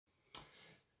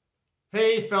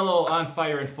Hey fellow on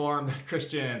fire informed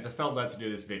Christians, I felt led to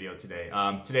do this video today.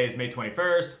 Today is May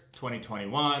 21st,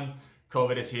 2021.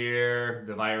 COVID is here,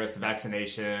 the virus, the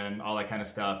vaccination, all that kind of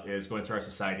stuff is going through our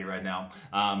society right now.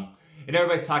 And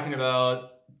everybody's talking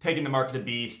about taking the mark of the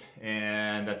beast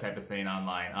and that type of thing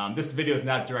online. This video is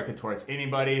not directed towards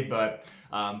anybody, but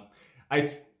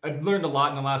I've learned a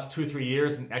lot in the last 2-3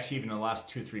 years, and actually even in the last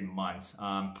 2-3 months.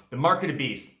 The mark of the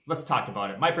beast, let's talk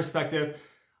about it. My perspective,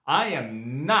 I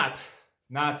am not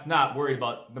worried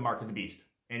about the mark of the beast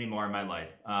anymore in my life.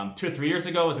 2 or 3 years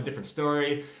ago was a different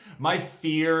story. My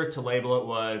fear, to label it,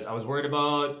 was I was worried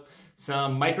about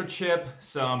some microchip,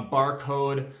 some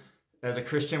barcode. As a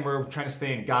Christian, we're trying to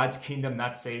stay in God's kingdom,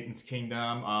 not Satan's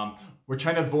kingdom. We're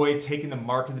trying to avoid taking the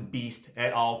mark of the beast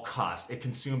at all costs. It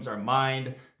consumes our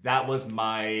mind. That was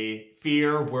my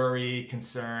fear, worry,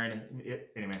 concern.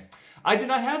 Anyway, I do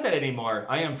not have that anymore.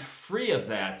 I am free of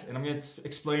that, and I'm going to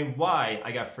explain why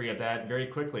I got free of that very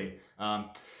quickly. One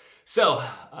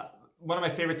of my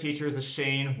favorite teachers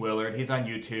is Willard. He's on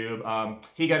YouTube.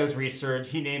 He got his research.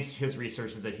 He names his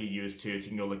resources that he used too, so you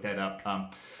can go look that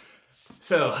up.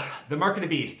 So the mark of the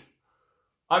beast.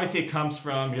 Obviously, it comes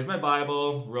from, here's my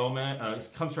Bible, it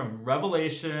comes from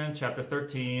Revelation chapter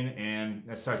 13, and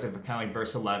it starts at kind of like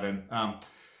verse 11.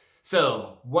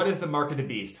 So what is the mark of the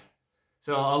beast?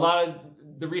 So a lot of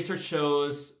the research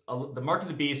shows the mark of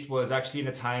the beast was actually in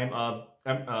the time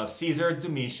of Caesar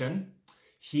Domitian.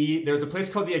 There's a place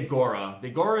called the Agora. The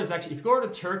Agora is actually, if you go to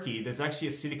Turkey, there's actually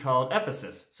a city called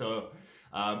Ephesus. So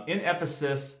in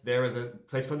Ephesus, there was a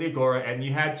place called the Agora, and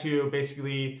you had to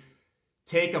basically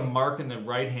take a mark in the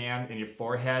right hand in your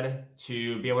forehead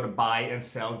to be able to buy and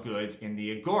sell goods in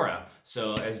the Agora.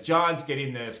 So as John's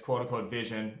getting this quote-unquote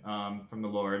vision from the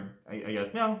Lord, I guess,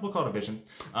 yeah, we'll call it a vision.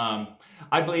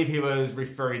 I believe he was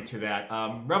referring to that.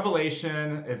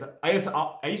 Revelation is, I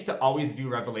used to always view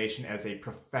Revelation as a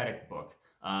prophetic book.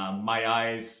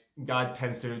 God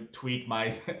tends to tweak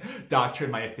my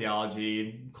doctrine, my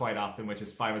theology quite often, which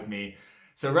is fine with me.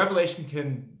 So Revelation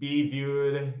can be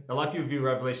viewed, a lot of people view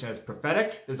Revelation as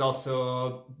prophetic. There's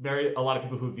also a lot of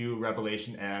people who view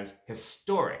Revelation as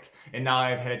historic. And now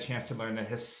I've had a chance to learn the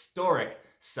historic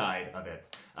side of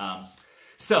it.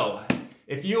 So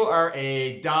if you are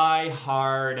a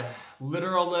die-hard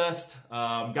literalist,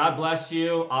 God bless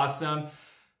you, awesome.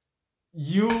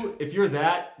 If you're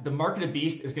that, the mark of the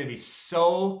beast is going to be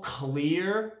so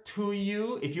clear to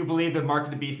you if you believe the mark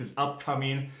of the beast is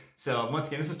upcoming. So once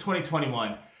again, this is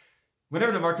 2021.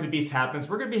 Whenever the mark of the beast happens,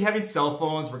 we're going to be having cell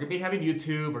phones, we're going to be having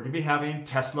YouTube, we're going to be having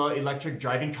Tesla electric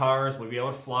driving cars, we'll be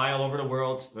able to fly all over the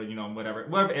world, you know, whatever.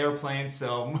 We'll have airplanes,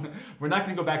 so we're not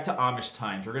going to go back to Amish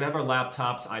times. We're going to have our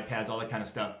laptops, iPads, all that kind of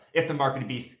stuff. If the mark of the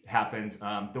beast happens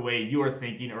the way you are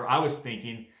thinking, or I was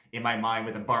thinking in my mind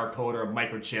with a barcode or a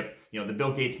microchip, you know, the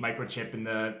Bill Gates microchip and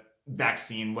the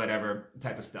vaccine, whatever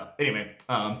type of stuff. Anyway,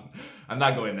 I'm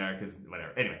not going there because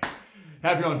whatever. Anyway.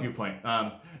 Have your own viewpoint.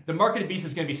 The mark of the beast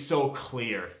is going to be so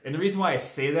clear. And the reason why I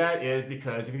say that is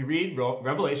because if you read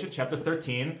Revelation chapter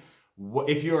 13,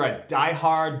 if you're a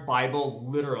diehard Bible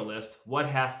literalist, what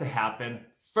has to happen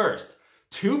first?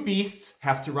 2 beasts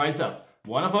have to rise up.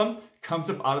 One of them comes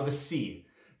up out of the sea.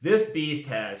 This beast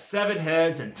has 7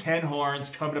 heads and 10 horns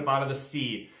coming up out of the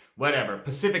sea. Whatever,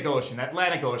 Pacific Ocean,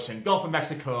 Atlantic Ocean, Gulf of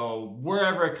Mexico,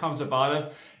 wherever it comes up out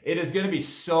of, it is going to be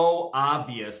so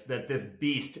obvious that this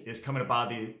beast is coming up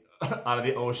out of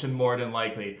the ocean more than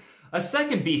likely. A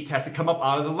second beast has to come up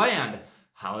out of the land.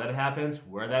 How that happens,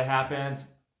 where that happens,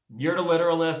 you're the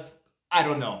literalist, I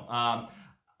don't know.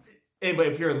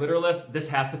 Anyway, if you're a literalist, this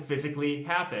has to physically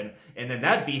happen. And then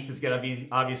that beast is going to be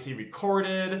obviously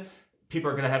recorded.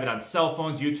 People are going to have it on cell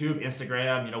phones, YouTube,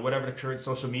 Instagram, you know, whatever the current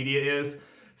social media is.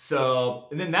 So,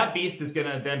 and then that beast is going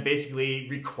to then basically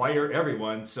require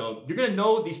everyone. So you're going to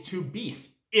know these 2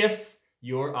 beasts if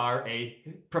you are a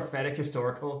prophetic,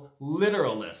 historical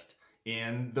literalist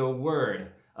in the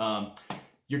word.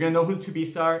 You're going to know who the 2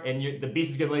 beasts are, and the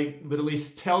beast is going to literally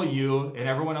tell you and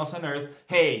everyone else on earth,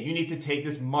 hey, you need to take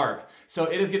this mark. So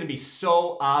it is going to be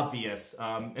so obvious.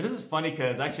 And this is funny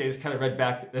because actually I just kind of read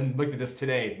back and looked at this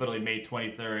today, literally May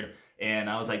 23rd, and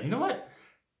I was like, you know what?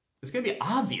 It's going to be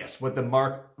obvious what the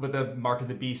mark of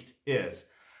the beast is.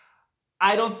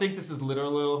 I don't think this is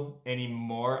literal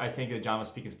anymore. I think that John was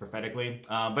speaking prophetically.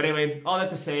 But anyway, all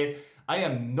that to say, I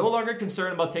am no longer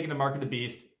concerned about taking the mark of the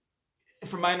beast.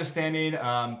 From my understanding,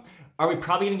 are we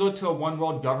probably going to go to a one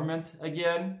world government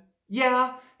again?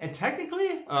 Yeah, and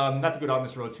technically, not to go down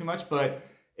this road too much, but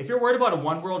if you're worried about a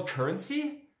one world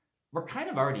currency, we're kind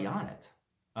of already on it.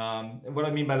 What I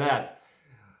mean by that,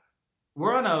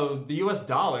 the US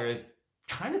dollar is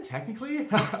kind of technically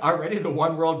already the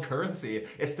one world currency.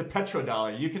 It's the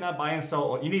petrodollar. You cannot buy and sell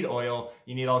oil. You need oil.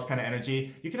 You need all this kind of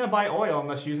energy. You cannot buy oil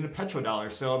unless you're using a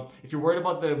petrodollar. So if you're worried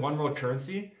about the one world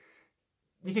currency,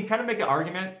 you can kind of make an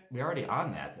argument. We're already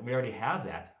on that, and we already have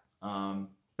that.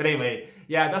 But anyway,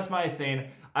 yeah, that's my thing.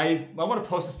 I want to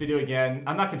post this video again.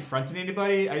 I'm not confronting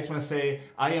anybody. I just want to say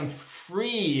I am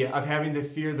free of having to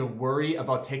fear the worry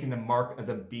about taking the mark of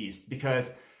the beast,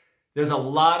 because there's a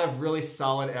lot of really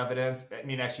solid evidence. I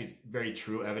mean, actually, it's very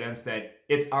true evidence that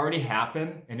it's already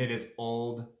happened and it is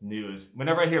old news.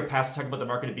 Whenever I hear a pastor talk about the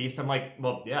mark of the beast, I'm like,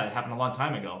 well, yeah, it happened a long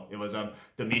time ago. It was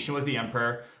Domitian was the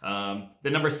emperor. The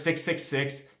number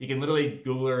 666, you can literally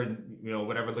Google or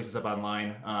whatever looks up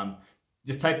online.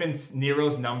 Just type in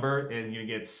Nero's number and you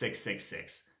get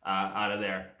 666 out of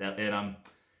there.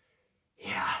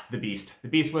 Yeah, the beast. The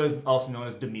beast was also known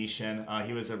as Domitian.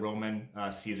 He was a Roman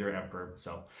Caesar emperor.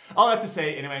 So all that to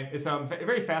say, anyway, it's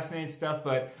very fascinating stuff,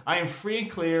 but I am free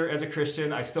and clear as a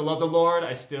Christian. I still love the Lord.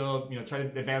 I still, try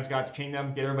to advance God's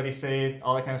kingdom, get everybody saved,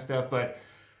 all that kind of stuff. But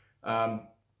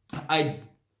I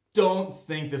don't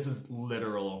think this is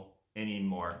literal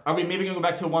anymore. Are we maybe going to go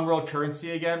back to a one world currency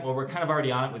again? Well, we're kind of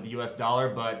already on it with the US dollar,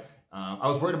 but I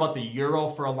was worried about the euro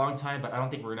for a long time, but I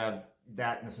don't think we're going to have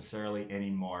that necessarily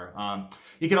anymore.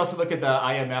 You can also look at the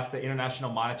IMF, the International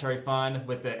Monetary Fund,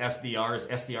 with the SDRs.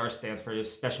 SDR stands for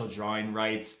Special Drawing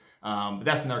Rights, but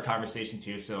that's another conversation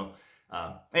too. So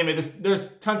anyway,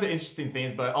 there's tons of interesting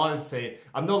things, but all that to say,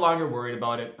 I'm no longer worried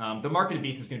about it. The mark of the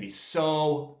beast is going to be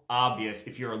so obvious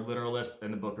if you're a literalist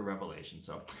in the book of Revelation.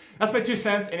 So that's my 2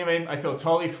 cents. Anyway, I feel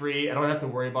totally free. I don't have to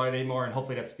worry about it anymore, and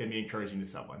hopefully that's going to be encouraging to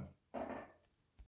someone.